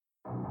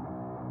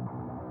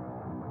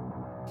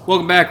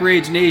Welcome back,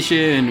 Rage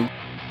Nation.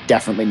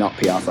 Definitely not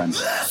PR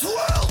friends.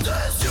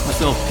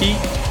 Myself, Pete.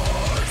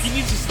 He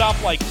needs to stop,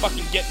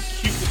 fucking getting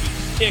cute with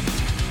his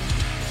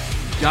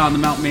pick. John the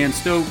Mountain Man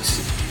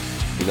Stokes.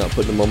 You're not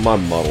putting them on my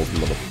models,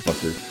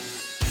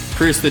 motherfucker.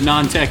 Chris the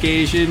Non-Tech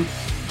Asian.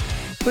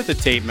 Put the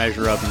tape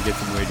measure up and get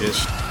some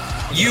widgets.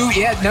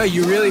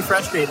 You really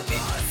frustrated me.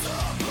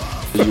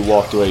 You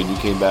walked away and you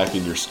came back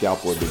and your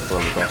scalpel had been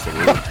thrown across the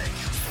room.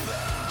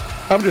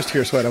 I'm just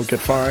here so I don't get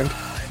fined.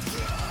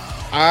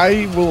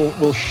 I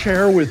will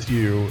share with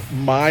you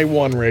my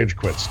one rage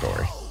quit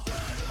story.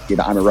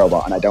 That I'm a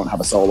robot and I don't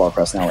have a solo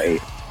personality.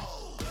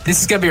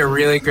 This is going to be a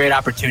really great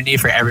opportunity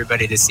for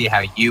everybody to see how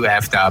you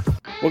effed up.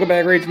 Welcome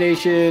back, Rage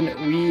Nation.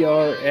 We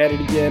are at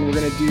it again. We're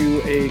going to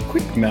do a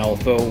quick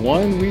Malifaux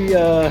one. We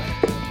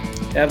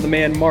have the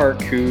man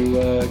Mark who,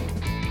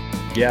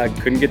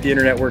 couldn't get the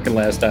internet working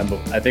last time, but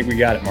I think we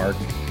got it, Mark.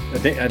 I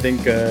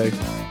think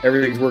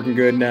everything's working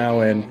good now,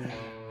 and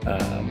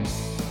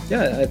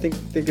I think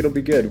it'll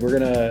be good. We're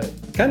gonna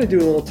kind of do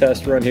a little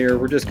test run here.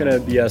 We're just gonna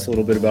BS a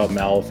little bit about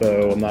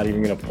Malifaux. I'm not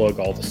even gonna plug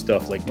all the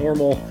stuff like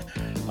normal,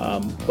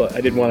 but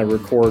I did want to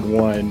record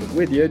one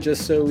with you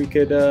just so we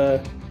could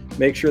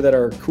make sure that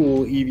our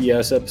cool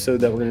EVS episode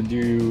that we're gonna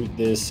do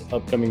this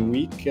upcoming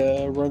week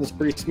runs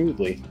pretty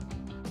smoothly.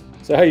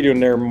 So how you doing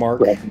there,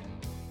 Mark?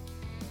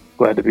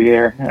 Glad to be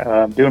here.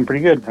 I'm doing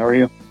pretty good. How are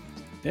you?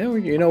 Yeah,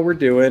 we're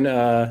doing.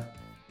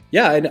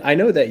 I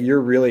know that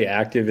you're really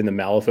active in the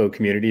Malifaux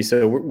community.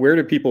 So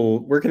where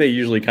can they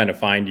usually kind of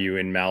find you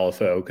in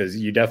Malifaux? Because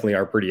you definitely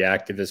are pretty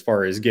active as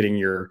far as getting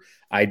your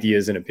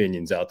ideas and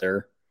opinions out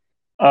there.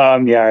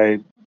 I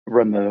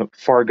run the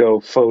Fargo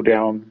Foe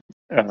Down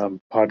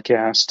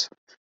podcast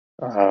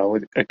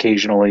with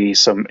occasionally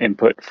some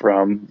input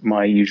from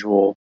my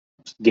usual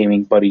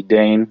gaming buddy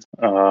Dane.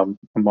 I'm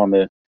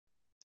on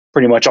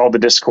pretty much all the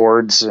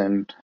Discords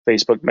and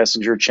Facebook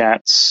Messenger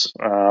chats.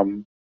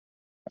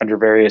 Under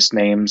various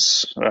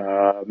names.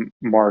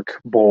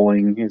 Mark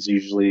Bowling is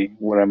usually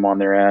what I'm on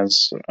there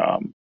as. I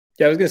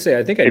was gonna say,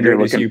 I think I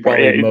noticed you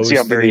probably mostly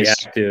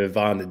active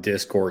on the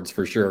Discords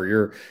for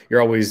sure.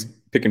 You're always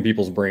picking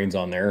people's brains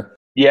on there.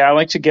 Yeah, I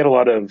like to get a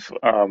lot of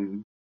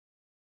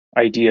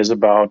ideas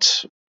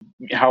about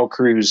how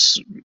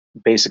crews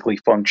basically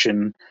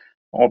function.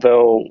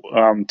 Although,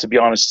 to be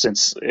honest,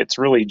 since it's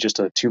really just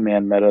a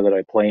two-man meta that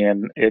I play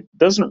in, it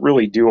doesn't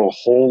really do a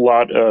whole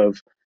lot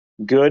of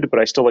good, but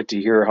I still like to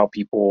hear how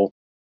people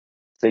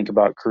think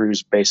about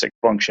crew's basic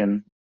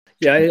function.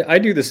 Yeah, I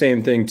do the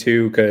same thing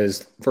too,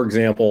 because, for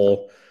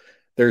example,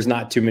 there's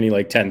not too many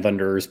 10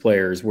 Thunderers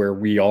players where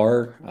we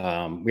are.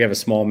 We have a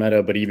small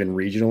meta, but even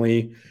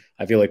regionally,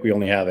 I feel like we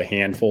only have a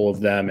handful of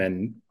them,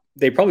 and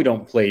they probably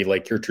don't play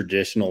your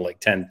traditional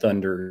 10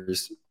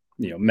 Thunderers,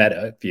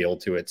 meta feel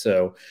to it.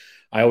 So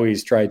I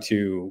always try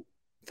to,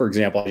 for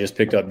example, I just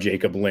picked up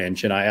Jacob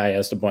Lynch, and I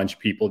asked a bunch of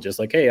people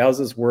just hey, how's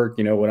this work?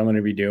 What I'm going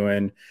to be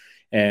doing.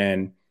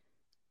 And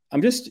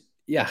I'm just,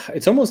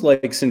 it's almost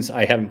like since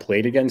I haven't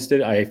played against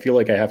it, I feel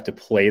like I have to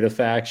play the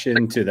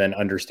faction to then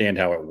understand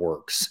how it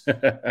works.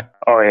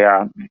 Oh,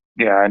 yeah.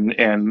 Yeah.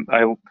 And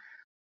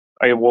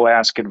I will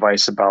ask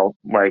advice about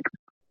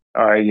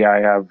I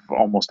have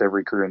almost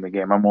every crew in the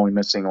game. I'm only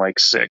missing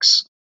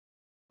 6,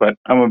 but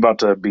I'm about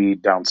to be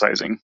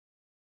downsizing.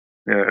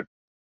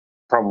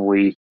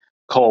 Probably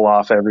call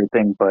off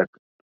everything, but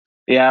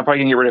yeah, I'm probably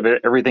gonna get rid of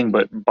everything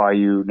but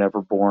Bayou,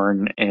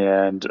 Neverborn,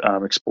 and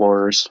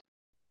Explorers.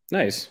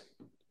 Nice.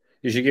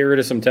 You should get rid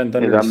of some 10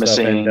 Thunder stuff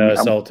and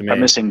sell it to me. I'm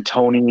missing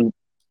Tony.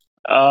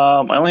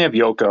 I only have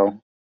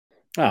Yoko.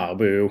 Oh,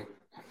 boo.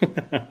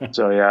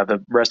 So yeah,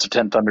 the rest of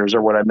 10 Thunders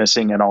are what I'm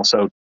missing, and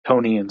also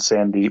Tony and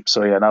Sandeep.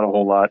 So yeah, not a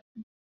whole lot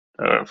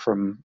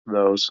from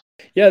those.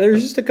 Yeah,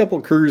 there's just a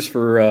couple crews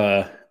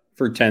for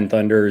 10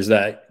 Thunders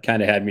that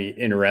kind of had me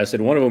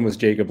interested. One of them was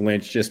Jacob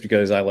Lynch, just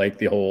because I like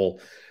the whole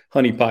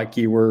honeypot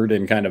keyword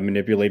and kind of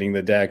manipulating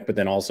the deck, but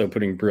then also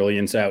putting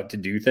brilliance out to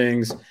do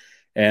things.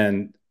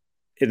 And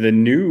the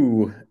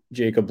new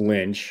Jacob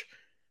Lynch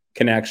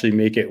can actually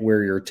make it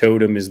where your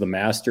totem is the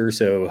master.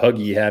 So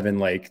Huggy having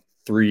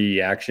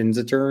 3 actions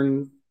a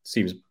turn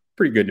seems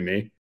pretty good to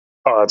me.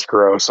 Oh, that's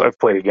gross. I've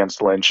played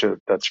against Lynch.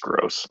 That's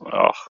gross.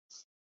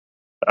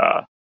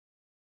 Oh,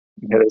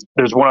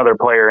 there's one other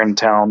player in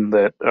town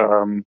that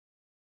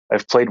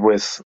I've played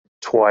with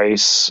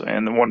twice,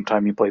 and the one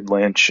time he played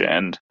Lynch,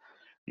 and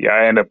yeah,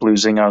 I ended up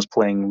losing. I was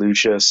playing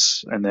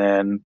Lucius, and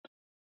then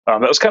that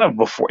was kind of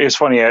before. It's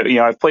funny,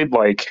 I've played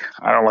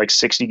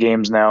 60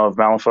 games now of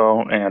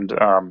Malifaux,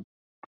 and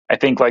I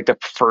think the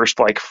first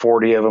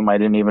 40 of them I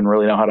didn't even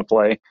really know how to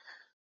play.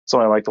 It's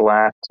only the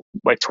last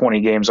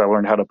 20 games I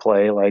learned how to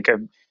play. I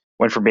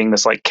went from being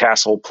this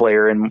castle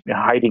player and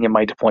hiding in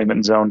my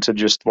deployment zone to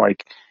just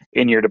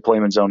in your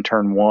deployment zone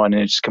turn 1,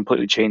 and it just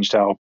completely changed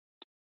how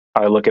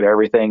I look at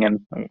everything.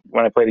 And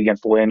when I played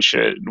against Lynch,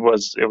 it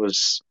was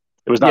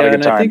not a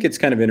good time. I think it's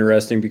kind of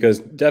interesting because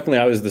definitely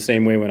I was the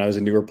same way when I was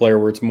a newer player,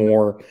 where it's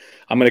more,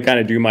 I'm going to kind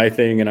of do my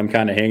thing and I'm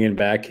kind of hanging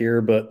back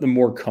here. But the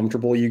more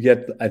comfortable you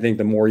get, I think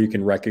the more you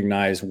can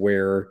recognize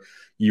where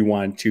you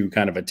want to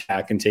kind of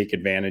attack and take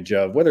advantage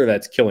of, whether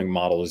that's killing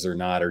models or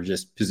not, or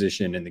just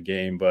position in the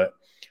game. But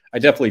I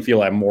definitely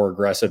feel I'm more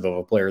aggressive of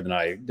a player than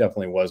I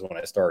definitely was when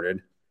I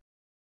started.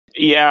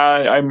 Yeah,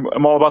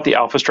 I'm all about the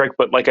alpha strike,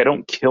 but like I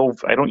don't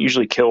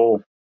usually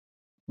kill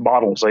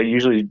models. I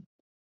usually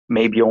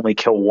maybe only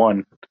kill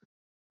one.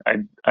 I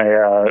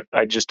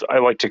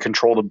like to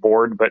control the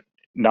board, but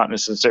not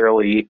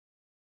necessarily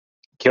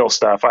kill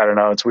stuff. I don't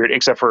know. It's weird.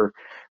 Except for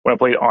when I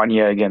played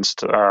Anya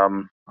against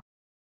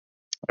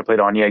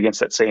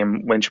that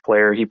same Lynch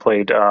player. He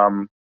played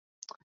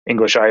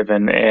English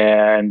Ivan,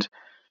 and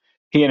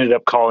he ended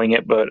up calling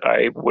it, but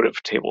I would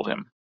have tabled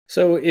him.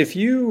 So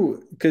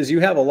because you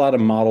have a lot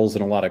of models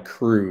and a lot of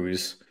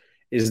crews,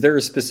 is there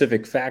a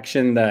specific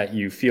faction that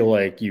you feel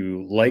like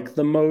you like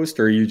the most,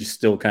 or are you just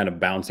still kind of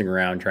bouncing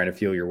around trying to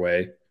feel your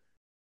way?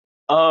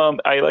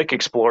 I like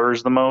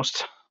explorers the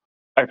most.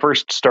 I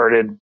first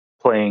started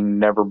playing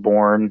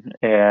Neverborn,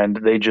 and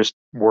they just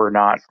were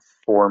not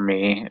for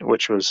me,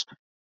 which was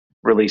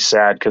really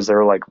sad because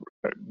they're like,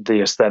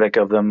 the aesthetic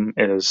of them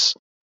is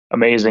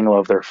amazing.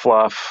 Love their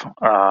fluff.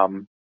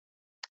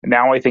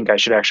 Now I think I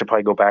should actually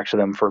probably go back to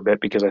them for a bit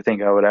because I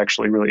think I would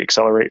actually really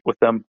accelerate with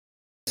them.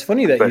 It's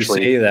funny that you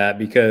say that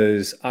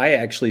because I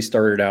actually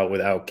started out with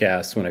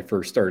Outcasts when I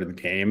first started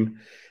the game,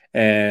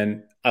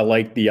 and I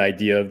liked the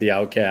idea of the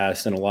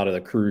Outcasts, and a lot of the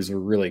crews were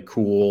really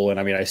cool. And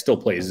I mean, I still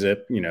play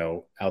Zip,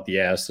 out the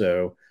ass.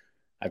 So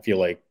I feel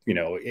like,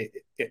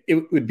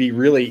 it would be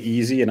really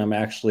easy. And I'm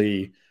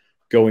actually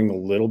going a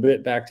little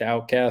bit back to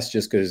Outcasts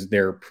just because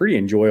they're pretty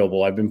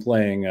enjoyable. I've been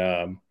playing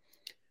a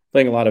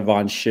lot of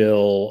Von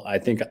Schill. I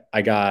think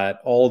I got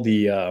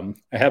I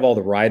have all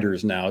the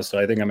riders now. So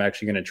I think I'm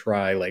actually going to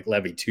try like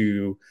Levy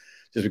 2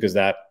 just because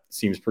that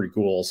seems pretty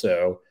cool.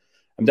 So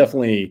I'm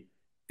definitely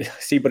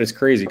but it's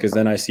crazy because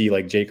then I see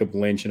like Jacob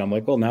Lynch and I'm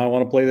like, well, now I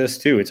want to play this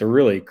too. It's a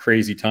really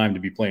crazy time to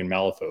be playing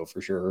Malifaux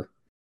for sure.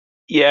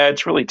 Yeah,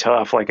 it's really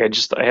tough. Like I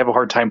have a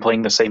hard time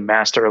playing the same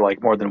master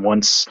like more than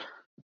once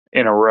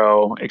in a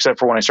row, except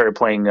for when I started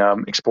playing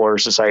Explorer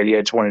Society.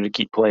 I just wanted to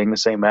keep playing the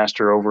same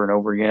master over and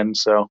over again.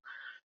 So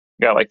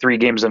got like 3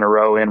 games in a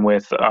row in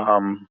with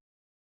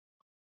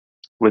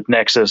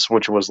Nexus,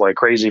 which was like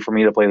crazy for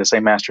me to play the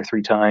same master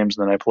 3 times.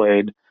 And then I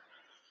played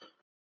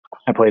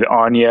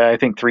Anya, I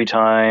think 3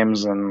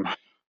 times, and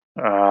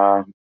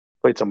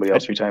played somebody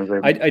else 3 times.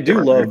 I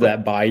do love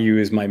that Bayou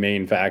is my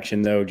main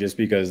faction though, just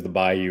because the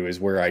Bayou is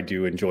where I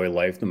do enjoy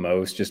life the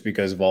most, just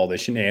because of all the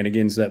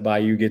shenanigans that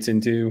Bayou gets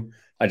into.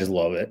 I just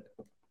love it.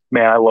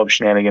 Man, I love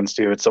shenanigans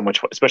too. It's so much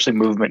fun, especially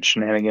movement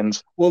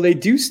shenanigans. Well, they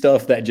do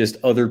stuff that just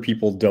other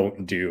people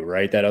don't do,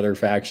 right? That other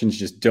factions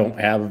just don't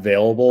have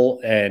available.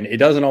 And it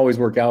doesn't always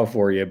work out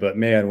for you. But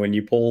man, when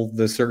you pull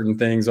the certain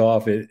things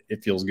off, it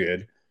feels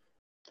good.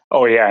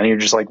 Oh, yeah. And you're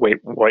just like, wait,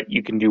 what?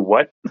 You can do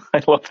what?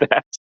 I love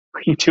that.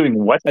 Are you doing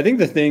what? I think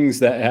the things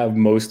that have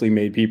mostly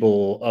made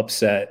people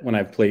upset when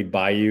I've played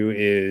Bayou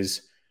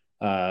is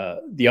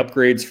the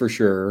upgrades for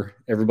sure.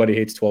 Everybody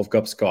hates 12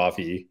 cups of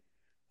coffee.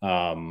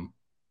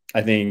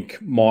 I think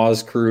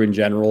Maw's crew in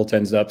general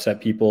tends to upset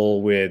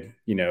people with,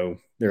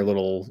 their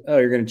little, oh,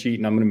 you're going to cheat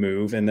and I'm going to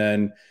move. And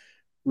then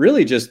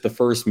really just the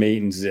first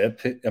mate and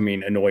Zip,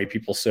 annoy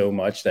people so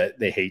much that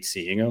they hate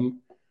seeing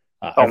them.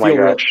 Oh my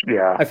gosh,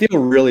 yeah. I feel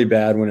really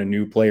bad when a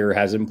new player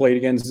hasn't played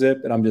against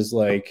Zip. And I'm just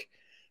like,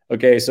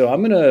 okay, so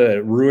I'm going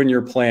to ruin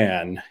your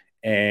plan.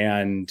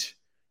 And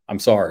I'm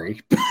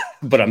sorry,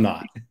 but I'm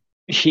not.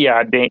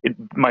 Yeah,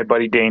 my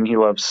buddy Dane, he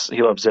loves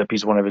Zip.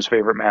 He's one of his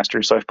favorite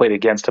masters, so I've played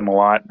against him a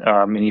lot.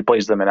 And he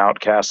plays them in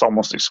Outcasts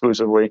almost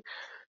exclusively.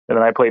 And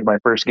then I played my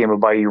first game of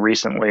Bayou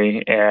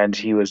recently, and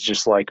he was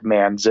just like,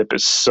 "Man, Zip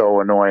is so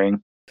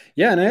annoying."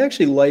 Yeah, and I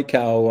actually like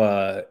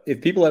how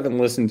if people haven't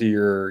listened to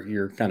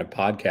your kind of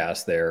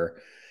podcast there,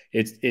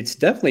 it's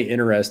definitely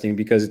interesting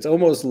because it's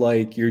almost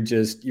like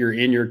you're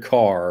in your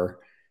car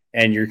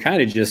and you're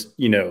kind of just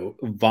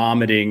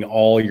vomiting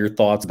all your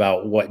thoughts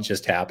about what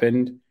just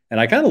happened. And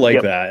I kind of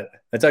like that.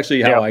 That's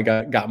actually how I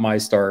got my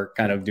start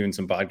kind of doing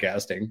some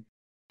podcasting.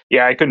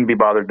 Yeah, I couldn't be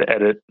bothered to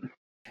edit.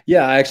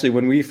 Yeah, actually,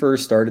 when we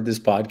first started this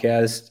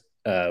podcast,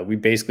 we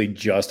basically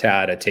just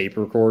had a tape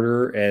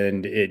recorder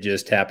and it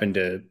just happened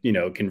to,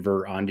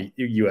 convert onto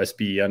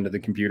USB onto the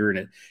computer.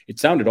 And it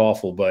sounded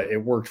awful, but it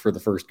worked for the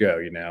first go,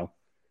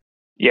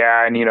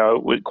 Yeah,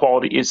 and with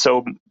quality is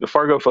so the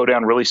Fargo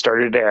Fodown really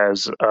started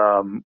as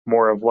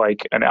more of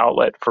like an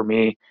outlet for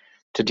me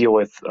to deal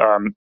with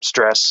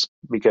stress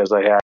because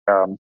I had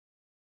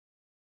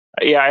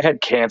I had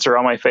cancer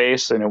on my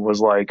face and it was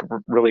like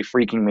really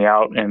freaking me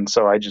out, and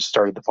so I just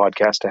started the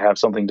podcast to have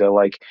something to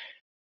like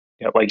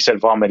you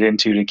said, vomit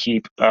into to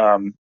keep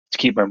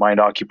my mind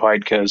occupied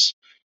because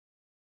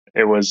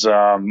it was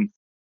I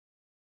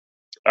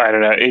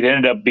don't know, it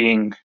ended up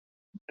being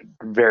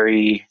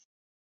very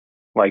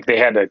like they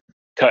had to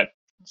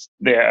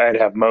I'd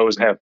have Moe's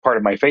and have part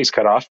of my face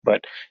cut off,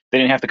 but they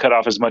didn't have to cut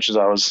off as much as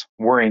I was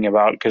worrying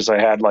about because I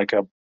had like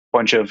a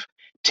bunch of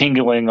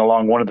tingling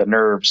along one of the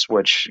nerves,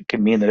 which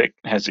can mean that it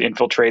has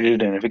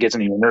infiltrated, and if it gets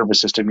into your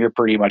nervous system, you're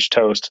pretty much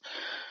toast.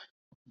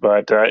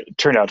 But it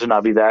turned out to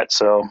not be that.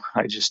 So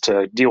I just,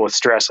 to deal with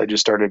stress, I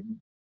just started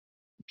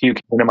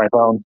puking into my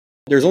phone.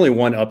 There's only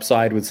one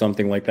upside with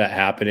something like that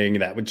happening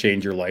that would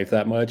change your life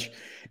that much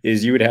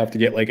is you would have to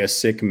get like a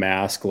sick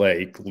mask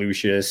like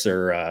Lucius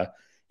or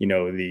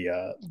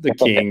the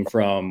king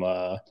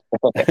from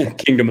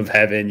Kingdom of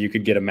Heaven. You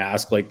could get a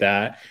mask like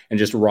that and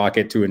just rock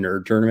it to a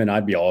nerd tournament.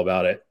 I'd be all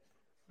about it.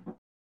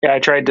 Yeah, I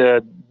tried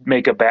to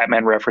make a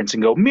Batman reference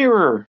and go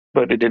mirror,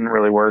 but it didn't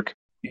really work.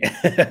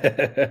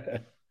 Yeah.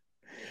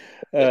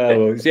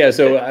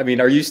 So, I mean,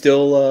 are you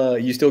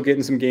still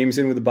getting some games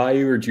in with the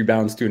Bayou, or did you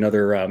bounce to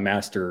another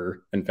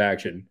master and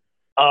faction?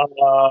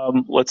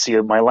 Let's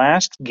see. My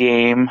last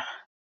game,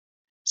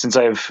 since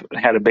I've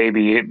had a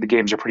baby, the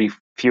games are pretty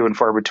few and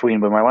far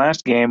between. But my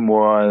last game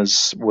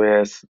was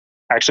with,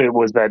 actually,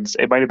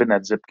 it might have been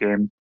that Zip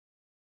game.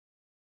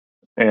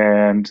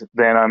 And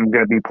then I'm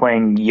going to be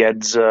playing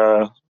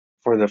Yedza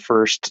for the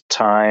first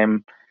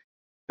time,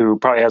 who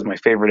probably has my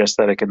favorite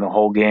aesthetic in the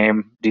whole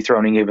game,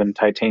 dethroning even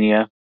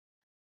Titania.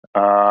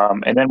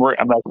 And then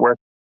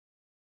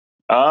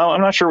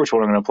I'm not sure which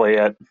one I'm going to play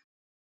yet.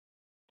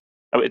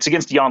 It's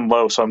against Yan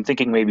Lo, so I'm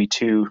thinking maybe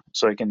 2,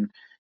 so I can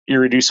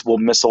irreducible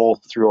missile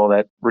through all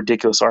that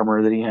ridiculous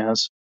armor that he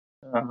has.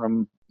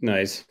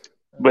 Nice.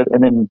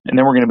 And then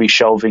we're going to be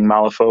shelving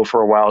Malifaux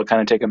for a while to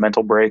kind of take a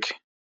mental break.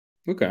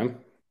 Okay.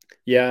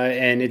 Yeah,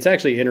 and it's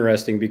actually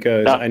interesting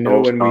because I know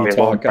when we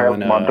talk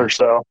on a month or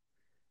so.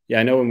 Yeah,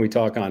 I know when we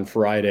talk on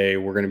Friday,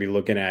 we're going to be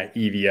looking at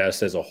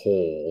EVS as a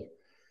whole.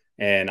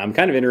 And I'm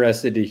kind of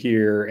interested to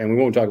hear, and we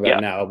won't talk about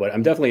it now, but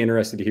I'm definitely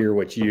interested to hear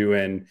what you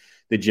and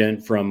the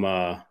gent from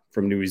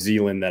New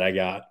Zealand that I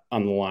got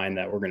on the line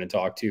that we're going to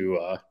talk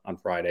to on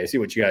Friday. See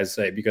what you guys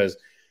say, because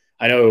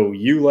I know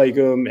you like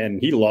him and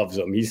he loves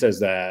him. He says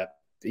that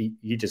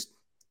he just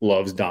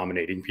loves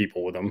dominating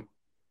people with him.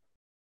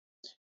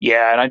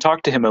 Yeah, and I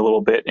talked to him a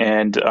little bit,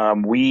 and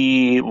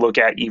we look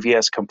at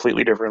EVS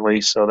completely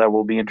differently, so that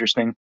will be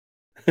interesting.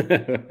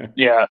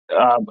 Yeah,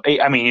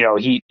 I mean,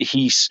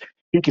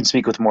 he can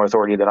speak with more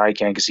authority than I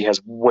can because he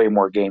has way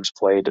more games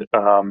played.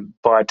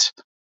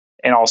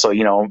 And also,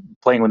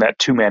 playing with that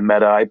 2-man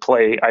meta, I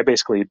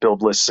basically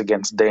build lists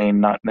against Dane,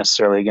 not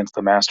necessarily against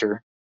the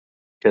master,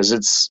 because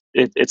it's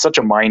such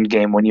a mind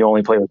game when you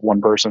only play with one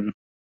person.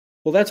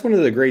 Well, that's one of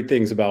the great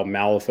things about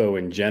Malifaux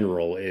in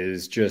general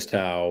is just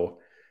how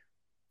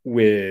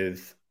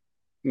with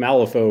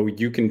Malifaux,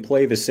 you can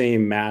play the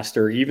same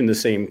master, even the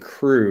same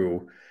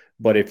crew,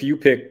 but if you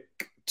pick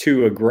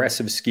 2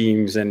 aggressive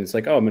schemes and it's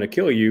like, oh, I'm going to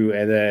kill you,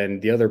 and then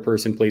the other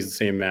person plays the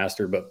same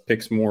master but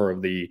picks more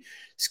of the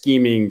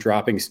scheming,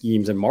 dropping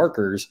schemes and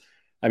markers,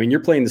 I mean, you're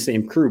playing the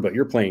same crew, but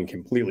you're playing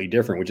completely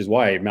different, which is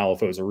why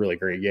Malifaux is a really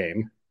great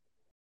game.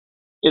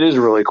 It is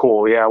really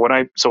cool. Yeah. When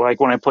I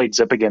played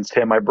Zip against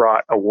him, I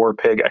brought a War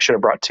Pig. I should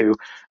have brought 2.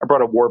 I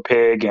brought a War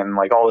Pig and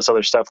like all this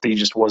other stuff that he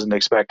just wasn't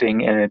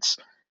expecting. And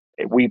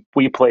we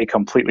play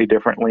completely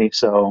differently.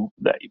 So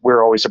that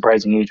we're always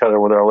surprising each other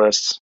with our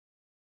lists.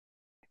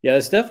 Yeah,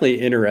 it's definitely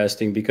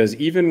interesting because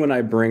even when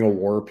I bring a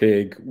War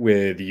Pig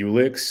with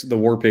Ulix, the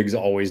War Pigs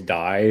always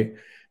die.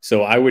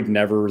 So I would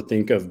never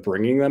think of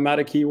bringing them out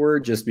of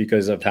keyword just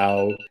because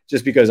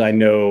I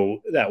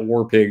know that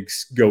War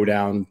Pigs go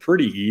down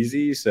pretty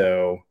easy.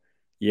 So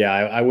yeah,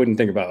 I wouldn't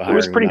think about hiring. It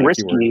was pretty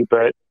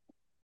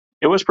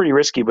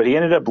risky, but he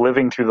ended up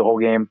living through the whole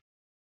game,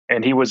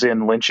 and he was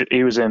in Lynch.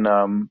 He was in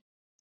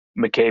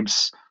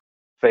McCabe's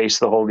face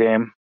the whole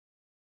game.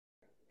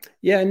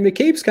 Yeah, and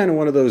McCabe's kind of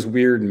one of those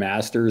weird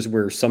masters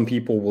where some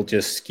people will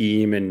just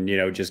scheme and,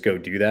 just go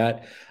do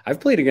that. I've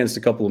played against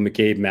a couple of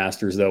McCabe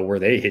masters, though, where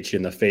they hit you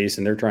in the face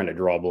and they're trying to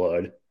draw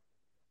blood.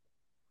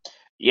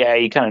 Yeah,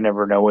 you kind of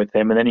never know with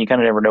him. And then you kind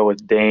of never know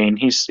with Dane.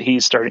 He's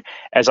starting,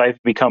 as I've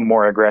become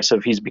more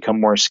aggressive, he's become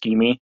more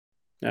schemy.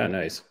 Oh,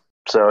 nice.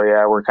 So,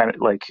 yeah, we're kind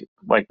of like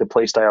the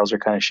play styles are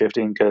kind of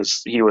shifting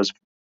because he was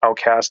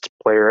outcast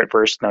player at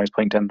first. Now he's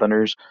playing 10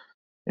 Thunders,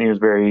 and he was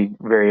very,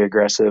 very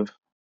aggressive.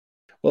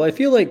 Well, I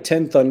feel like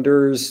 10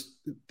 Thunders,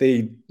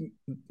 they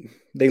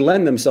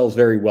lend themselves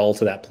very well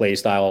to that play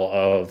style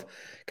of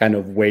kind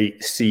of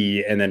wait,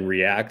 see, and then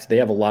react. They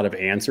have a lot of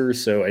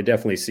answers, so I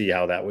definitely see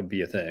how that would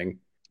be a thing.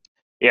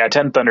 Yeah,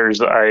 10 Thunders,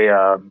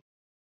 I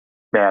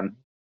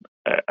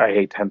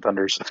hate 10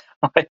 Thunders.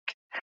 Like,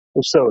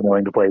 they're so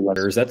annoying to play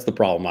against. That's the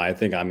problem I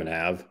think I'm going to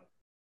have.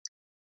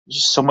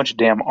 Just so much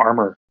damn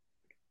armor.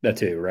 That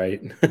too,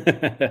 right?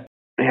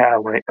 Yeah,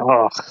 right.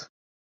 Oh,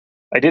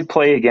 I did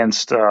play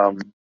against... was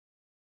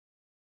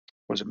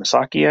it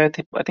Misaki? I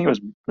think it was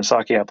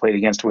Misaki I played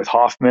against with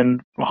Hoffman.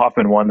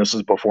 Hoffman won. This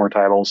was before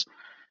titles,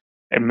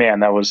 and man,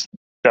 that was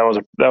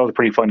a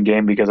pretty fun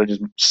game because I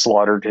just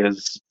slaughtered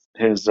his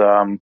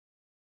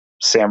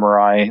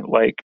samurai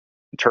like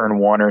turn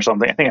 1 or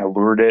something. I think I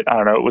lured it. I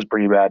don't know. It was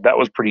pretty bad. That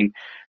was pretty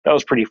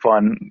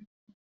fun.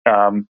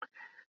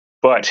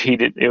 But he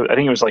did. I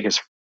think it was like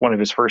one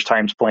of his first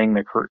times playing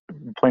the crew.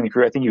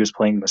 I think he was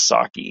playing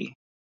Misaki,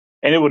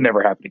 and it would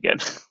never happen again.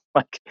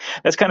 Like,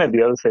 that's kind of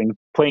the other thing.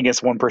 Playing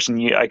against one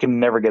person, I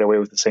can never get away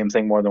with the same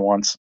thing more than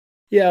once.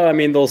 Yeah, I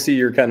mean, they'll see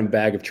your kind of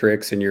bag of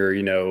tricks and your,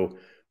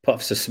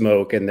 puffs of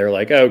smoke, and they're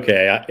like,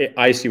 okay,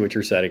 I see what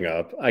you're setting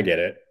up. I get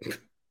it.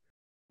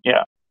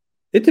 Yeah.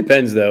 It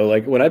depends, though.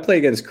 Like when I play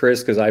against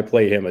Chris, because I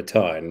play him a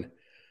ton,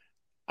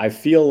 I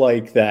feel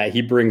like that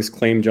he brings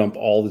claim jump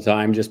all the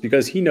time just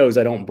because he knows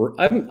I don't.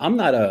 I'm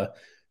not a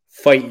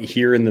fight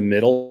here in the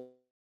middle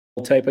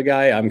type of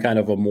guy. I'm kind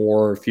of a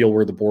more feel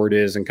where the board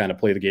is and kind of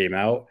play the game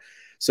out.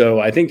 So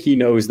I think he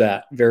knows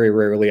that very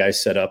rarely I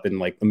set up in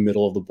like the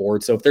middle of the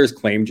board. So if there's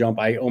claim jump,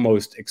 I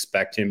almost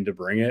expect him to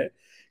bring it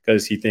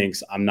because he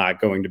thinks I'm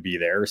not going to be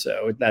there.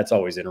 So that's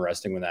always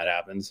interesting when that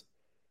happens.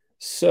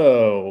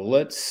 So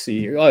let's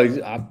see.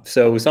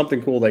 So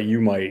something cool that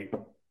you might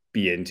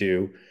be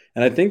into,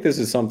 and I think this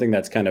is something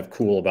that's kind of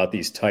cool about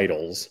these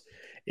titles,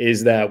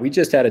 is that we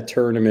just had a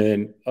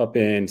tournament up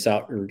in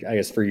South, or I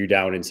guess for you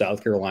down in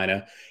South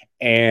Carolina.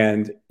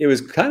 And it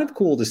was kind of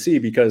cool to see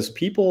because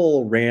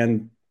people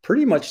ran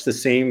pretty much the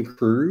same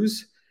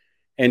crews,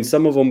 and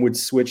some of them would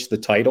switch the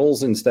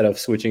titles instead of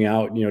switching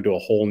out, to a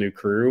whole new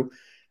crew.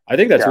 I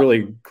think that's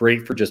really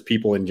great for just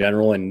people in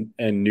general and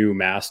new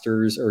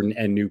masters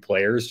and new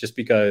players, just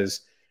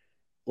because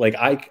like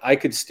I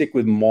could stick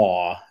with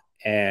Maw,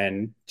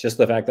 and just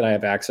the fact that I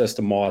have access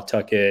to Maw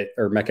Tucket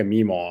or Mecha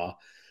Meemaw,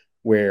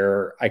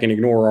 where I can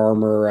ignore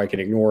armor, I can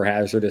ignore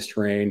hazardous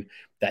terrain.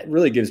 That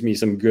really gives me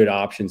some good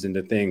options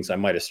into things I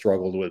might have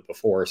struggled with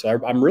before. So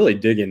I'm really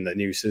digging the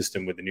new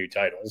system with the new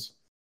titles.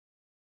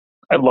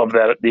 I love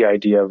the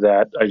idea of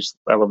that.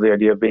 I love the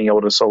idea of being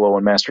able to solo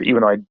and master,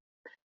 even though I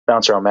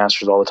bounce around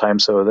masters all the time.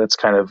 So that's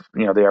kind of,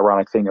 the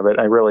ironic thing of it.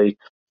 I really,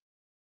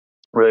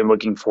 really am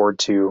looking forward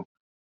to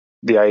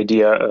the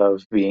idea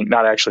of being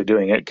not actually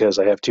doing it because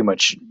I have too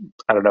much,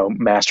 I don't know,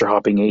 master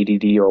hopping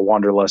ADD or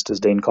wanderlust as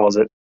Dane calls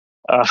it.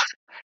 But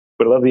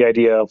I love the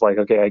idea of like,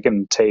 okay, I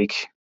can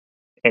take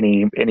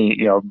any,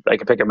 I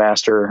can pick a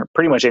master,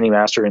 pretty much any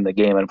master in the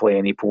game and play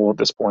any pool at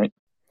this point.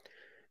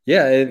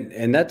 Yeah.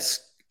 And that's,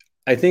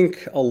 I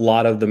think a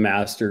lot of the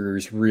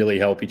masters really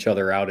help each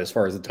other out as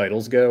far as the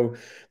titles go.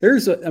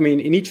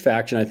 In each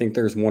faction, I think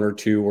there's one or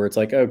two where it's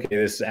like, okay,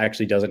 this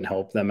actually doesn't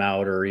help them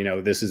out,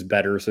 or, this is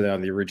better. So now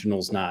the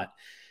original's not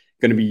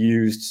going to be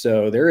used.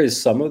 So there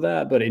is some of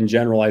that, but in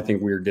general, I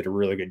think Weird did a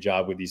really good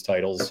job with these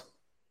titles.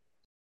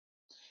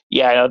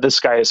 Yeah, I know this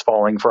sky is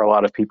falling for a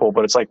lot of people,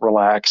 but it's like,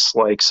 relax.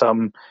 Like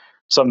some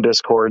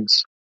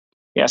discords.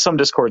 Yeah, some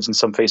discords and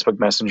some Facebook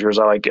messengers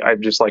I've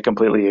just like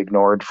completely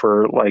ignored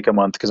for like a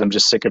month because I'm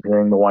just sick of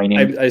hearing the whining.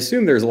 I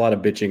assume there's a lot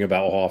of bitching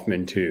about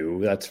Hoffman too.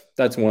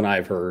 That's one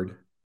I've heard.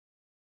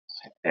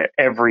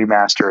 Every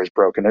master is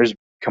broken. There's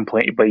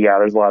complaint, but yeah,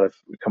 there's a lot of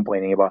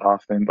complaining about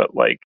Hoffman. But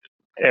like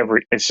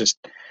it's just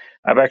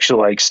I've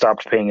actually like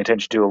stopped paying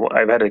attention to.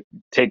 I've had to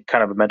take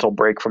kind of a mental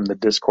break from the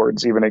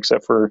discords, even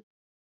except for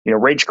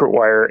Rage Quit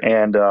Wire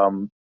and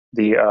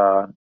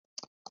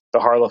the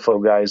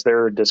Harlefo guys,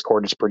 their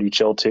Discord is pretty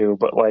chill too,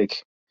 but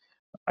like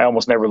I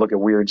almost never look at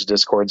Weird's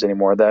Discords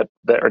anymore. That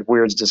or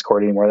Weird's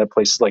Discord anymore. That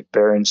place is like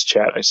Baron's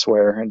chat, I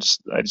swear.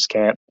 I just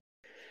can't.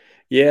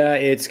 Yeah,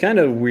 it's kind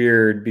of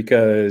weird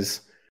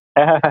because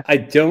I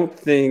don't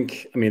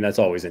think, that's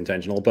always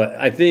intentional, but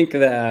I think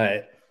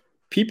that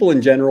people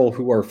in general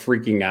who are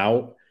freaking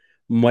out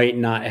might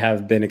not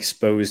have been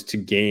exposed to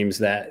games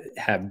that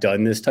have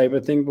done this type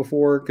of thing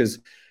before. Because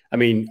I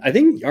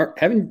think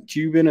haven't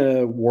you been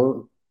a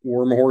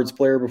Wormhordes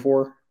player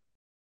before?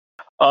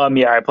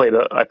 Yeah, I played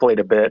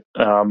a bit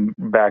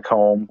back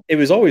home. It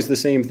was always the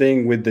same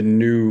thing with the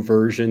new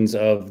versions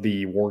of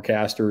the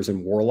Warcasters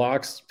and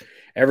Warlocks.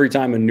 Every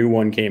time a new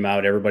one came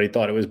out, everybody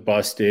thought it was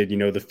busted.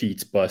 The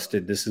feat's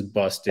busted. This is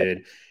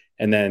busted.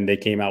 And then they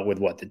came out with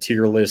the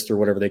tier list or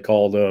whatever they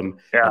called them.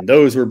 Yeah. And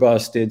those were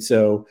busted.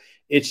 So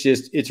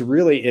it's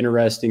really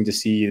interesting to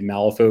see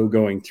Malifaux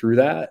going through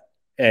that.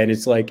 And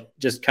it's like,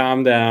 just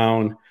calm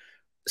down.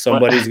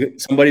 Somebody's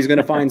going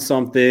to find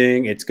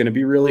something. It's going to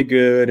be really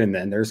good. And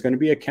then there's going to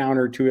be a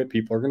counter to it.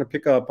 People are going to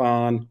pick up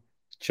on.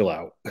 Chill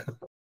out.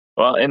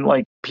 Well, and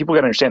like people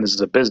got to understand this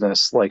is a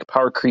business. Like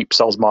Power Creep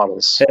sells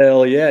models.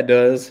 Hell yeah, it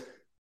does.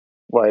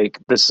 Like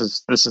this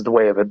is the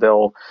way of it.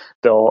 They'll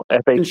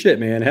FAQ shit,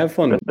 man. Have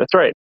fun. That's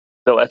right.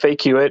 They'll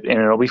FAQ it and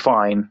it'll be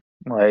fine.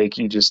 Like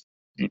you just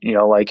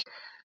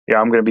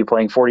I'm going to be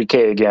playing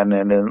 40K again,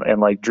 and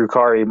like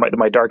Drukhari,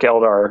 my Dark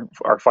Eldar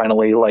are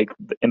finally like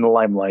in the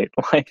limelight.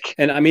 Like,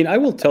 and I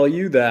will tell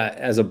you that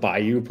as a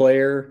Bayou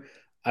player,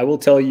 I will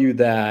tell you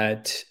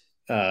that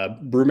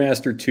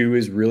Brewmaster 2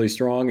 is really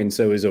strong, and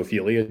so is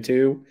Ophelia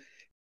 2.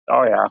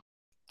 Oh yeah,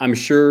 I'm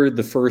sure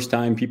the first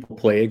time people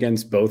play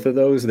against both of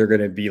those, they're going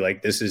to be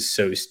like, "This is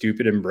so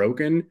stupid and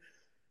broken."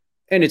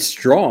 And it's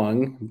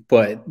strong,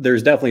 but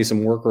there's definitely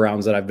some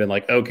workarounds that I've been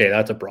like, "Okay,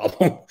 that's a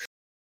problem."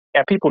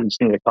 Yeah, people just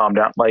need to calm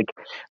down.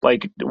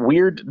 Like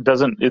Weird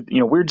doesn't,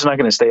 Weird's not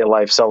going to stay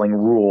alive selling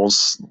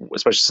rules,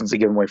 especially since they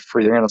give them away for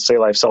free. They're going to stay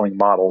alive selling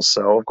models.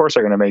 So of course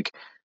they're going to make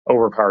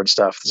overpowered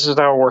stuff. This is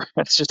how it works.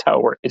 It's just how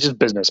it works. It's just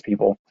business,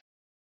 people.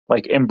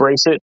 Like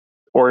embrace it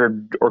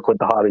or quit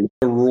the hobby.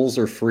 The rules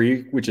are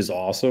free, which is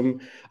awesome.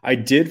 I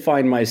did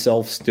find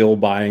myself still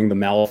buying the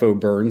Malifaux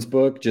Burns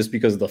book just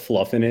because the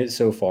fluff in it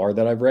so far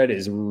that I've read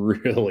is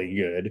really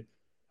good.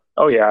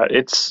 Oh yeah,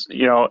 it's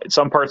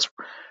some parts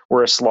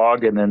were a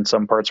slog, and then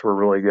some parts were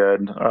really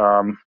good.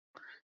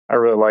 I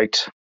really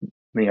liked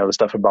the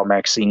stuff about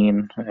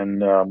Maxine,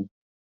 and it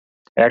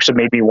actually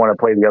made me want to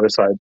play the other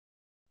side.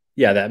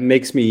 Yeah, that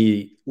makes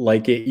me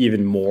like it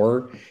even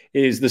more.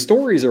 Is the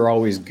stories are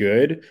always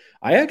good.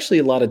 I actually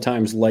a lot of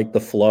times like the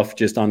fluff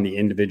just on the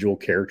individual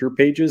character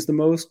pages the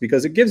most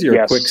because it gives you a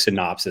quick Yes,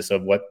 synopsis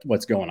of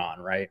what's going on,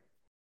 right?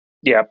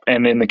 yeah,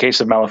 and in the case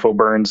of Malifaux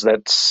Burns,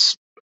 that's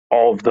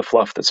all of the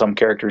fluff that some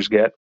characters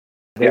get.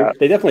 Yeah,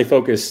 They definitely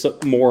focus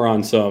more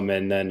on some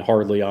and then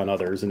hardly on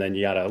others, and then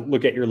you got to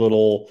look at your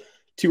little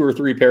 2 or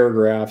 3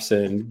 paragraphs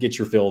and get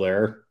your fill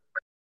there.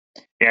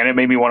 and it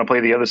made me want to play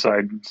the other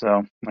side.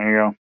 So there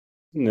you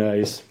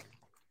Nice.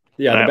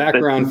 Yeah, the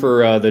go. background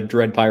for the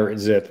Dread Pirate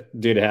Zip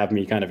did have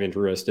me kind of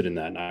interested in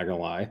that, not gonna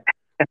lie.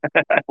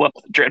 I love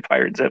the Dread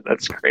Pirate Zip.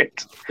 That's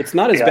great. It's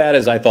not as Yeah. bad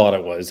as I thought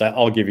it was.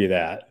 I'll give you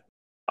that.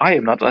 I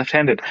am not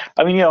left-handed.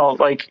 I mean,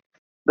 like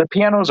the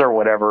pianos are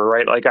whatever,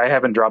 right? Like I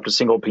haven't dropped a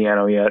single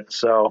piano yet,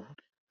 so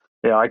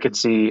I could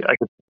see.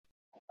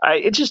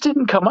 It just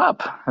didn't come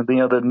up.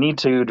 The need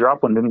to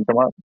drop one didn't come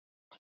up.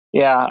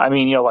 Yeah, I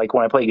mean, like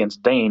when I play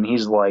against Dane,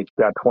 he's like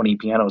got 20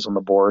 pianos on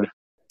the board.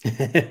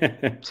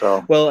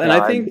 So Well, and I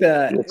think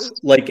it's that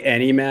like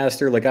any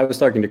master, like I was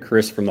talking to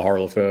Chris from the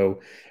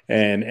Harlefo,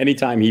 and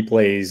anytime he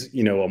plays,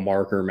 a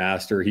marker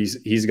master,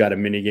 he's got a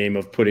mini game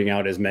of putting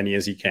out as many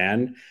as he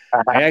can.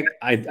 I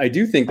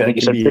do think I that think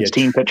you can said be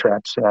 16 pit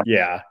traps. Yeah.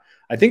 yeah.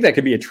 I think that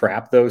could be a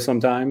trap though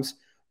sometimes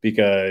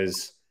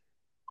because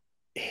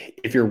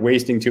if you're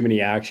wasting too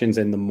many actions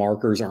and the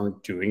markers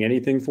aren't doing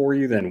anything for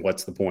you, then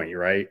what's the point,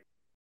 right?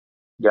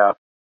 Yeah,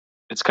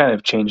 it's kind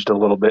of changed a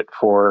little bit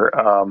for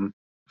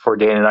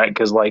Dane and I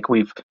because like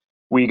we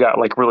got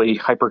like really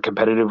hyper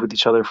competitive with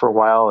each other for a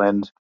while,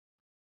 and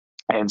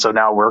so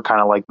now we're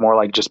kind of like more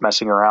like just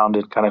messing around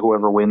and kind of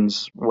whoever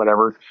wins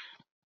whatever.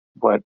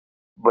 But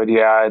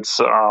yeah, it's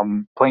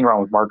playing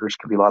around with markers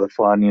can be a lot of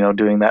fun.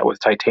 Doing that with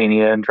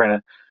Titania and trying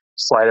to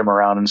slide them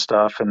around and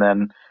stuff, and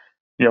then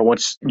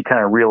once you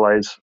kind of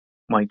realize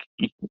like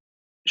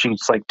she can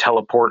just like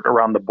teleport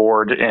around the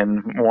board in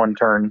one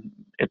turn,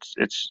 it's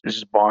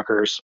just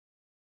bonkers.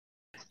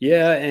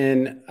 Yeah,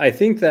 and I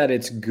think that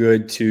it's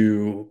good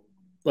to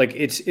like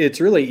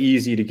it's really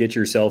easy to get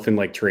yourself in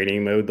like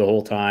training mode the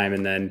whole time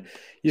and then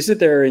you sit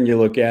there and you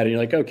look at it and you're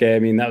like, okay, I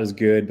mean that was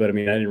good, but I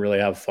mean I didn't really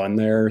have fun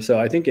there. So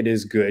I think it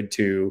is good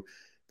to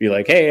be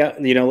like, hey,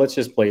 let's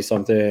just play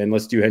something.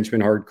 Let's do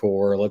henchman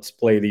hardcore. Let's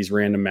play these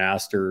random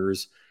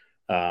masters.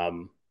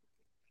 Um,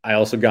 I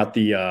also got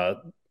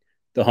the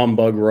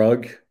humbug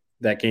rug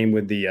that came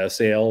with the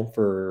sale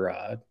for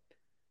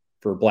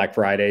Black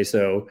Friday.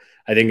 So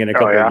I think in a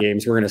Oh couple of yeah,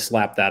 games we're going to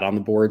slap that on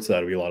the board. So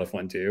that'll be a lot of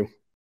fun too.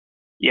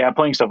 yeah,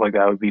 playing stuff like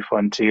that would be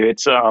fun too.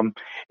 It's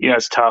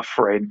it's tough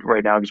right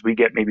now because we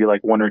get maybe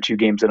like 1 or 2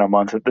 games in a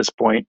month at this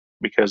point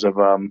because of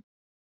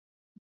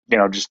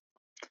just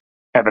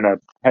having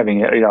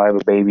I have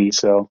a baby,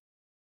 so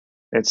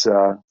it's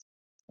a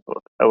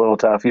little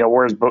tough.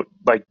 Whereas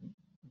like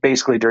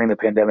basically during the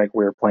pandemic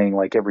we were playing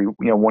like every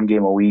one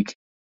game a week.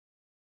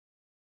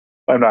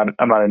 I'm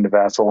not into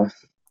Vassal.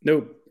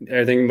 Nope.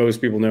 I think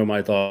most people know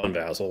my thought on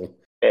Vassal.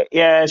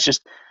 Yeah,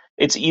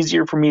 it's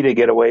easier for me to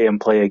get away and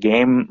play a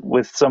game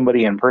with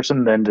somebody in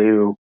person than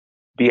to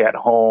be at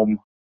home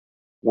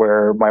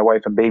where my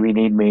wife and baby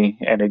need me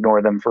and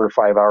ignore them for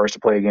 5 hours to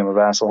play a game of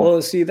Vassal.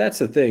 Well, see, that's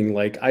the thing.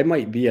 Like, I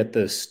might be at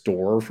the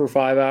store for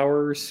 5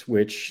 hours,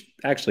 which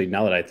actually,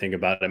 now that I think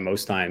about it,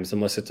 most times,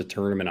 unless it's a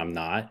tournament, I'm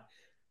not.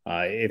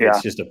 If Yeah,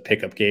 it's just a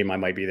pickup game, I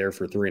might be there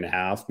for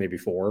 3.5, maybe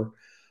 4.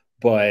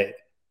 But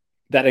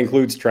that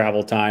includes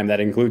travel time. That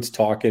includes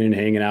talking and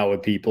hanging out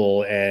with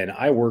people. And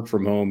I work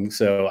from home,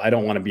 so I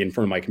don't want to be in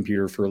front of my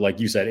computer for, like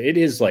you said, it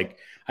is like,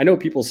 I know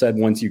people said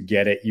once you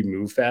get it, you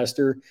move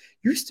faster.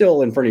 You're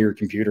still in front of your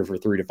computer for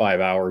 3 to 5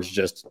 hours,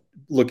 just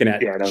looking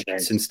at yeah, no sheets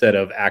thanks. instead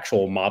of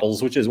actual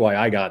models, which is why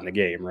I got in the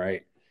game,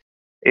 right?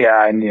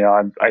 Yeah,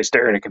 and I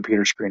stare at a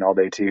computer screen all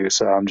day too,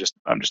 so I'm just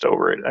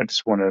over it. I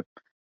just want to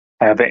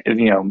have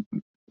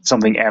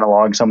something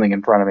analog, something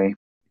in front of me.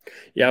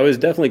 Yeah, I was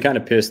definitely kind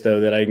of pissed though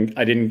that I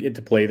didn't get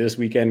to play this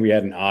weekend. We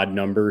had an odd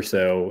number,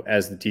 so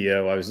as the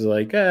TO, I was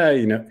like,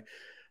 I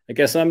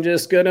guess I'm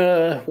just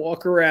gonna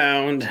walk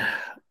around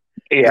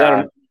because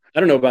Yeah, I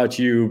don't know about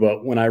you,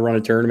 but when I run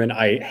a tournament,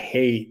 I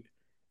hate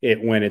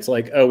it when it's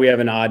like, oh, we have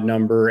an odd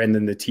number, and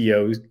then the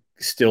TO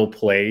still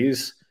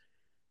plays,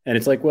 and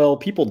it's like, well,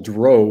 people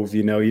drove,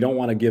 you don't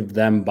want to give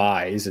them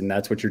buys, and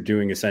that's what you're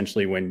doing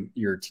essentially when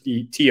you're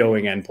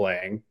TOing and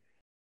playing.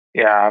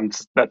 yeah.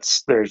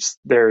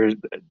 There's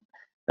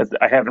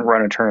I haven't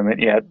run a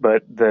tournament yet,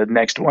 but the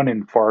next one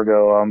in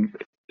Fargo,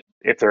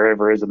 if there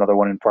ever is another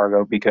one in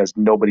Fargo, because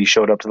nobody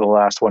showed up to the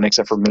last one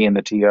except for me and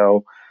the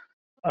TO.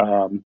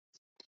 Um,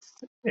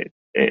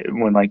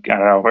 when like I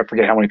don't know, I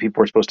forget how many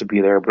people were supposed to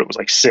be there, but it was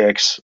like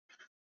 6.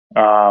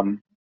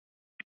 Um,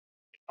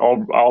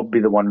 I'll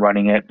be the one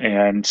running it,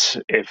 and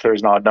if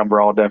there's not a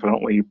number, I'll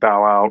definitely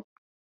bow out.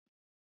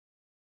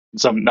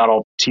 not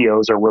all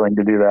TOs are willing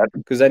to do that.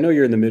 Because I know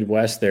you're in the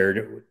Midwest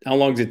there. How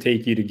long does it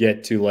take you to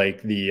get to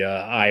like the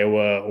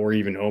Iowa or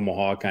even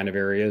Omaha kind of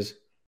areas?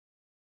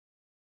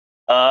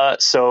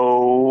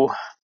 So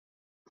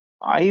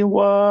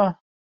Iowa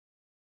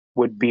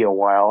would be a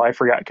while. I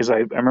forgot because I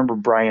remember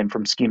Brian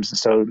from Schemes and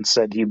Stones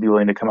said he'd be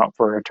willing to come out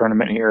for a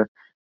tournament here.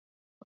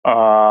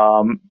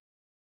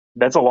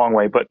 That's a long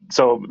way, but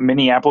so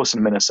Minneapolis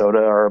and Minnesota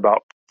are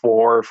about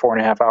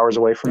 4.5 hours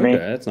away from Okay, me.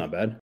 that's not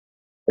bad.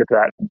 If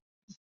that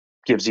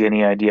gives you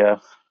any idea.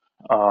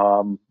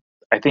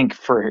 I think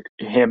for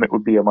him it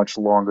would be a much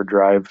longer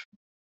drive,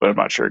 but I'm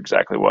not sure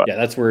exactly what. Yeah,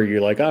 that's where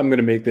you're like, I'm going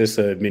to make this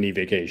a mini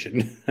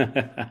vacation.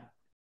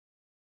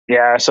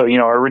 Yeah, so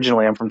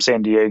originally I'm from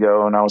San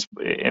Diego,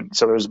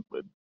 so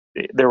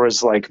there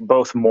was like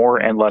both more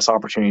and less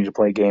opportunity to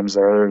play games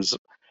there. There's a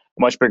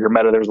much bigger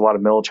meta. There's a lot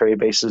of military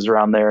bases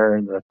around there,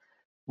 and the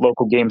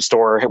local game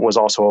store was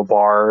also a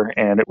bar,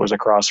 and it was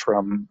across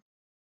from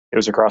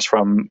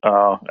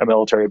a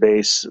military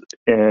base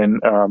in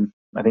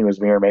I think it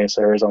was Mira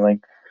Mesa or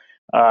something.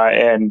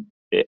 And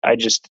I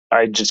just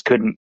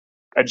couldn't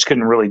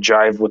really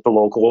jive with the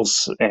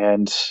locals,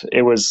 and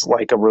it was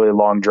like a really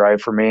long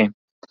drive for me.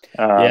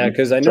 Yeah,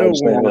 because I So know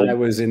just when really- I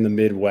was in the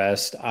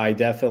Midwest, I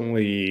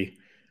definitely,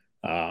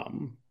 I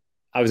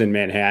was in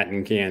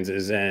Manhattan,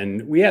 Kansas,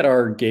 and we had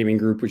our gaming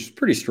group, which was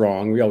pretty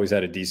strong. We always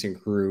had a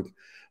decent group,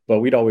 but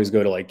we'd always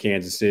go to like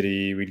Kansas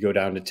City. We'd go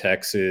down to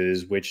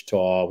Texas,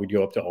 Wichita. We'd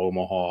go up to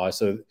Omaha.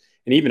 So,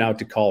 and even out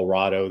to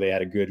Colorado, they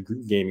had a good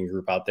gaming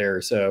group out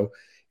there. So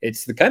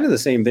it's the kind of the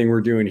same thing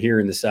we're doing here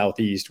in the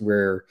Southeast,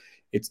 where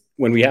it's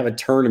when we have a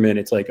tournament,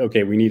 it's like,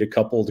 okay, we need a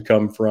couple to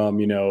come from,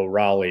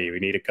 Raleigh. We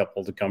need a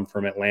couple to come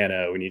from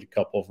Atlanta. We need a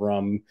couple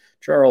from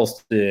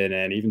Charleston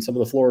and even some of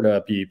the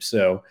Florida peeps.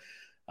 So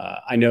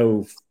I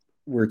know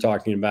we're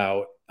talking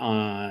about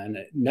on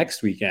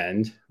next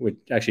weekend, which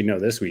actually, no,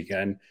 this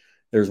weekend,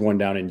 there's one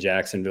down in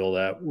Jacksonville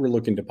that we're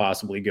looking to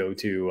possibly go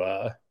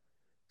to.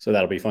 So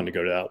that'll be fun to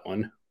go to that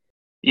one.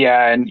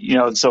 Yeah,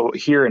 and so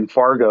here in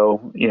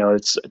Fargo,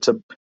 it's a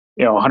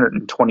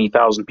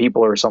 120,000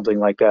 people or something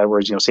like that,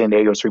 whereas San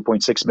Diego's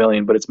 3.6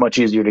 million. But it's much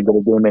easier to get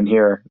a game in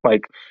here.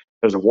 Like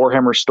there's a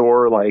Warhammer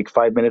store like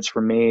 5 minutes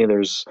from me.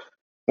 There's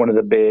one of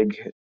the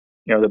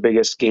the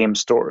biggest game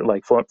store,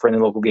 like friendly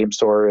local game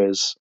store,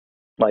 is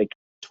like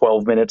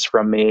 12 minutes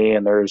from me,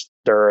 and there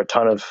are a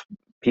ton of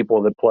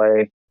people that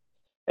play.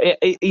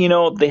 They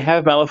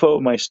have Malifaux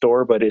at my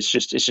store, but it's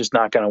just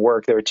not going to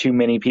work. There are too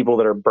many people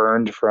that are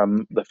burned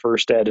from the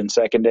first ed and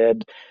second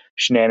ed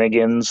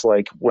shenanigans.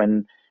 Like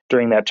when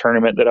during that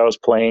tournament that I was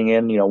playing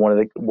in, one of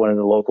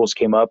the locals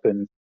came up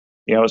and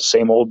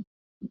same old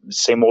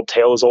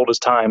tale as old as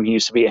time. He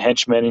used to be a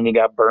henchman and he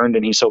got burned,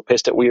 and he's so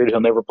pissed at Weird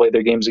he'll never play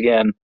their games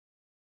again.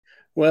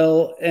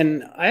 Well,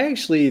 and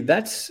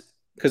that's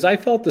because I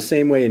felt the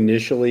same way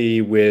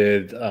initially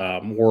with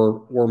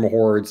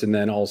War and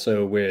then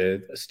also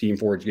with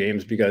Steamforged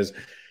Games, because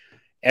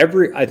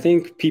I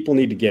think people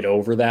need to get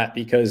over that,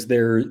 because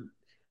the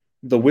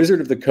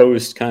Wizard of the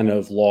Coast kind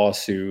of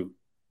lawsuit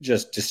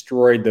just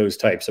destroyed those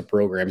types of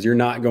programs. You're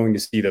not going to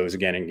see those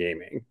again in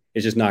gaming.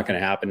 It's just not going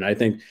to happen. And I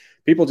think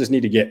people just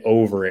need to get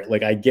over it.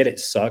 Like, I get it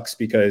sucks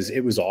because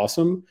it was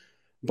awesome,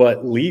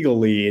 but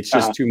legally it's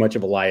just too much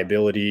of a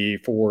liability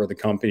for the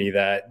company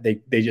that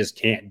they just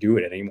can't do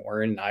it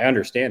anymore. And I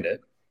understand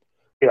it.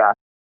 Yeah.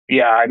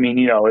 Yeah. I mean,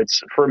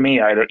 it's for me,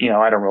 I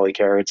don't really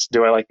care. It's,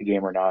 do I like the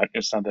game or not?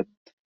 It's not that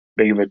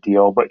big of a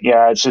deal, but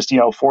yeah, it's just,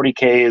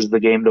 40K is the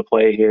game to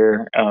play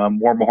here.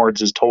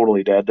 Warmahordes is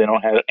totally dead. They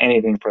don't have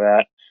anything for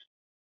that.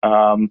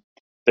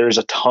 There's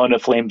a ton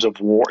of Flames of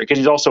War, because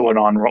he's also an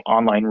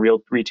online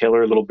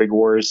retailer. Little Big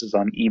Wars is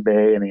on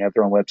eBay, and they have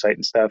their own website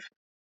and stuff.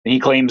 And he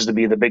claims to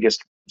be the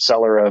biggest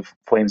seller of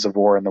Flames of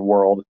War in the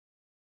world.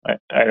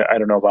 I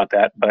don't know about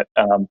that, but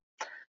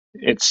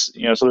it's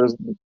so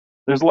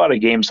there's a lot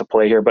of games to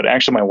play here. But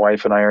actually, my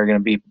wife and I are going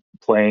to be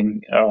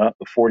playing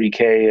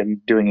 40K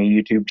and doing a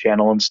YouTube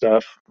channel and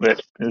stuff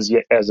that is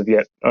as of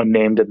yet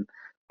unnamed and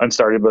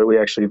unstarted. But we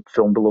actually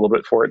filmed a little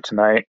bit for it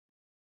tonight.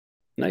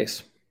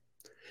 Nice.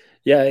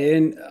 Yeah,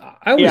 and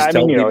I always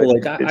tell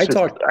people, like, I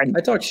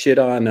talk shit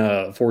on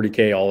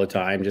 40K all the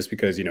time just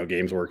because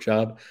Games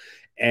Workshop,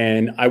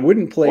 and I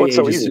wouldn't play I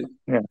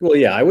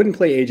wouldn't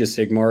play Age of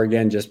Sigmar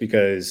again just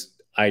because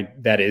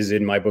that is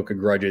in my book of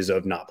grudges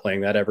of not playing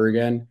that ever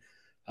again,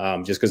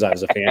 just because I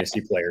was a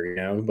fantasy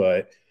player,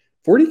 But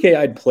 40K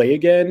I'd play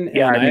again,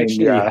 and I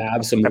actually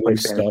have some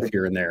loose stuff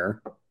here and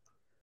there.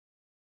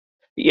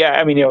 Yeah,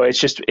 I mean,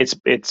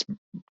 it's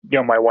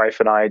my wife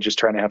and I just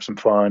trying to have some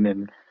fun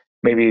and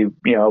maybe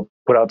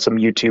put out some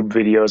YouTube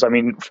videos. I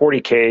mean,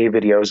 40K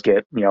videos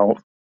get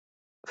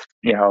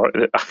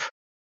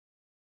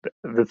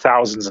the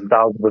thousands and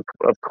thousands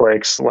of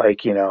clicks.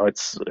 Like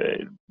it's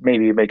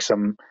maybe make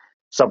some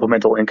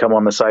supplemental income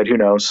on the side. Who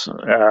knows?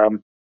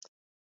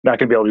 Not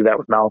gonna be able to do that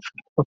with Mouth.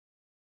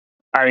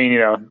 I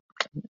mean,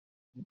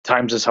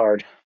 times is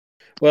hard.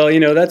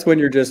 Well, that's when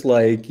you're just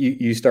like,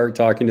 you start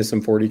talking to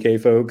some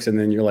 40K folks, and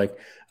then you're like,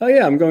 oh,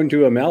 yeah, I'm going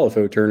to a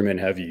Malifaux tournament.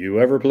 Have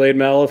you ever played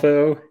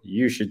Malifaux?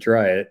 You should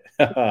try it.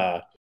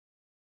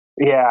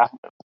 Yeah.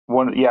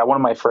 One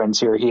of my friends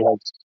here,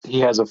 he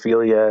has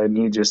Ophelia, and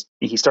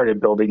he started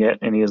building it,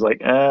 and he was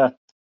like,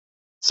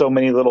 so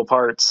many little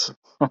parts.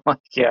 I'm like,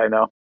 yeah, I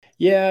know.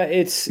 Yeah,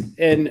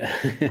 and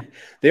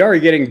they are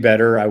getting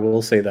better. I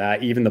will say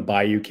that even the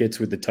Bayou kits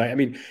with the tiny, I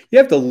mean, you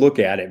have to look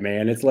at it,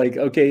 man. It's like,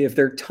 okay, if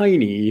they're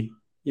tiny,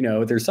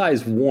 they're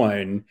size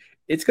 1,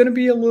 it's going to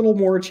be a little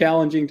more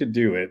challenging to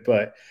do it.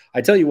 But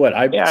I tell you what,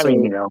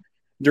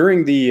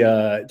 during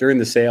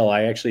the sale,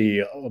 I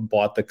actually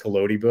bought the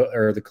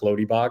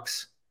Collodi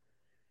box,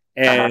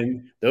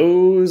 and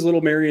those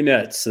little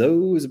marionettes,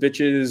 those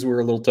bitches were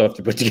a little tough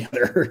to put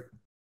together.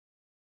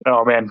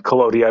 Oh man,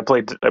 Collodi! I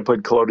played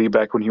Collodi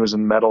back when he was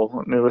in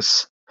metal, and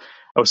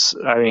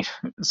I mean,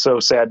 so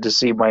sad to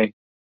see my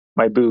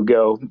boo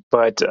go.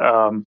 But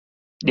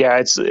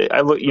yeah,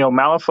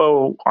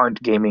 Malifaux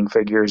aren't gaming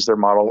figures; they're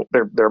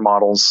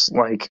models.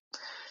 Like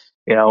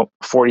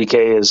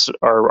 40K is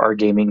our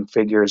gaming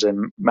figures,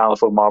 and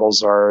Malifaux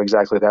models are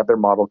exactly that. They're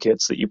model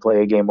kits that you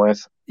play a game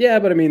with. Yeah,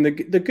 but I mean,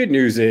 the good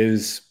news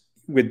is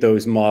with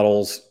those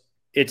models,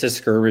 it's a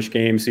skirmish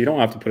game, so you don't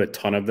have to put a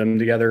ton of them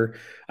together.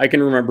 I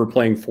can remember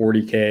playing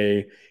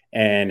 40K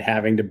and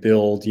having to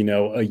build,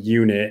 a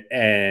unit.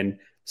 And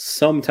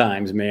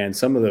sometimes, man,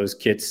 some of those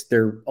kits,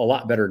 they're a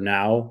lot better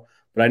now.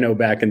 But I know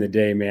back in the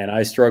day, man,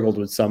 I struggled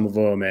with some of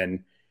them.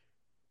 And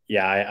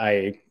yeah,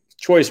 I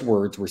choice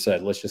words were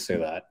said. Let's just say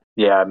that.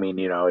 Yeah, I mean,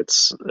 I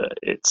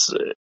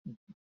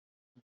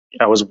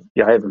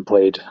haven't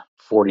played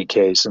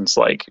 40K since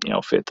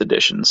 5th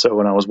edition. So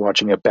when I was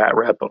watching a bat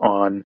rep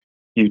on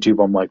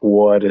YouTube, I'm like,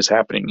 what is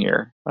happening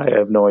here? I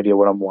have no idea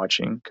what I'm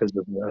watching because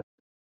of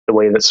the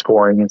way that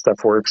scoring and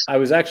stuff works. I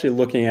was actually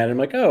looking at it. I'm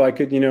like, oh, I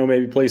could,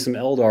 maybe play some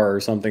Eldar or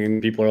something.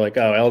 And people are like,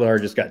 oh, Eldar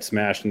just got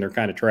smashed and they're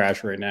kind of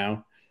trash right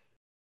now.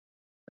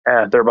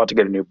 They're about to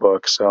get a new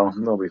book, so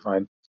they'll be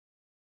fine.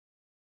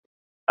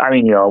 I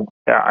mean,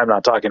 I'm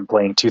not talking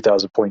playing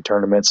 2,000-point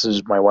tournaments. This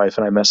is my wife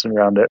and I messing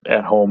around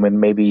at home, and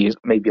maybe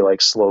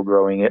like slow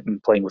growing it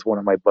and playing with one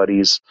of my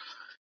buddies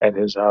at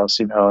his house.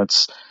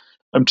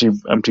 I'm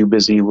too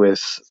busy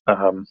with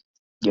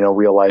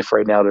real life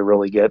right now to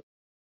really get.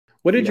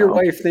 What did your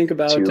wife think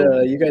about?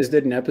 You guys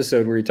did an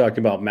episode where you talked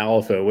about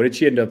Malifaux. What did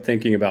she end up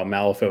thinking about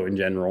Malifaux in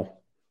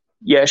general?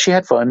 Yeah, she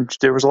had fun.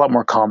 There was a lot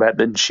more combat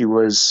than she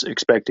was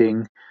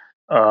expecting.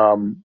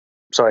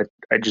 So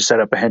I just set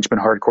up a henchman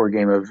hardcore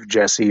game of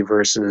Jesse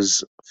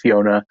versus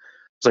Fiona.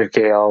 It's like,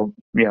 okay, I'll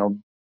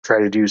try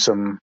to do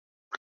some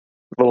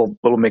little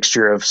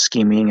mixture of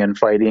scheming and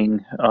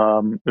fighting.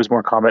 It was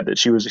more combat that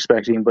she was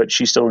expecting, but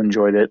she still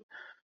enjoyed it.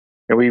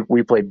 And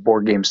we played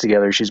board games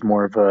together. She's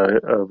more of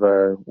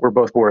a we're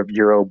both more of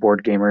Euro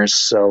board gamers,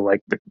 so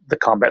like the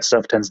combat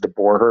stuff tends to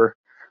bore her.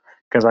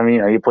 Because I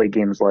mean, you play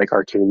games like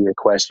Arcadia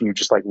Quest, and you're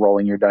just like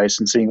rolling your dice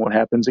and seeing what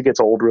happens. It gets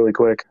old really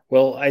quick.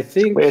 Well, I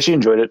think she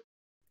enjoyed it.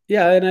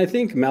 Yeah, and I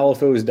think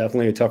Malifaux is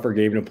definitely a tougher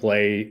game to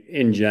play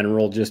in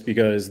general, just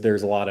because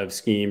there's a lot of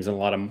schemes and a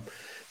lot of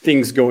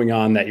things going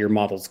on that your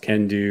models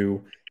can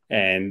do,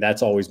 and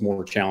that's always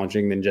more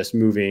challenging than just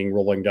moving,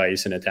 rolling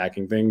dice, and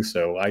attacking things.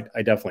 So I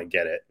definitely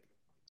get it.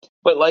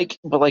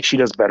 But she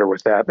does better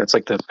with that. That's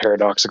like the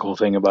paradoxical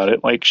thing about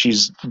it. Like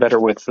she's better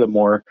with the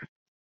more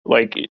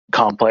like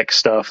complex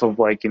stuff of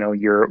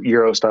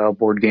Euro style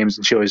board games,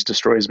 and she always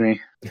destroys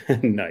me.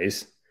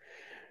 Nice.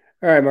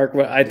 All right, Mark,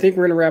 well, I think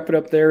we're going to wrap it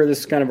up there. This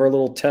is kind of our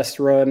little test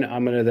run.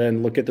 I'm going to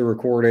then look at the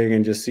recording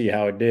and just see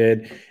how it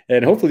did.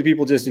 And hopefully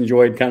people just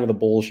enjoyed kind of the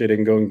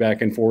bullshitting going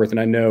back and forth. And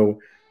I know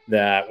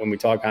that when we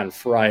talk on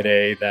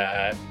Friday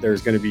that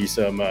there's going to be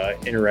some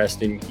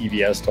interesting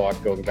EVS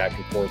talk going back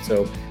and forth.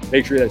 So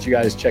make sure that you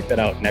guys check that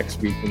out next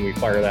week when we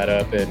fire that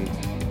up, and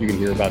you can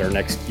hear about our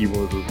next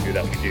keyword review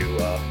that we do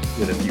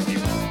with a few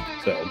people.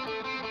 So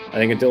I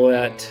think until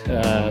that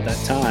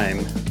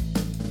time,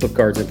 flip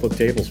cards and flip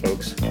tables,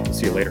 folks.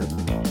 See you later.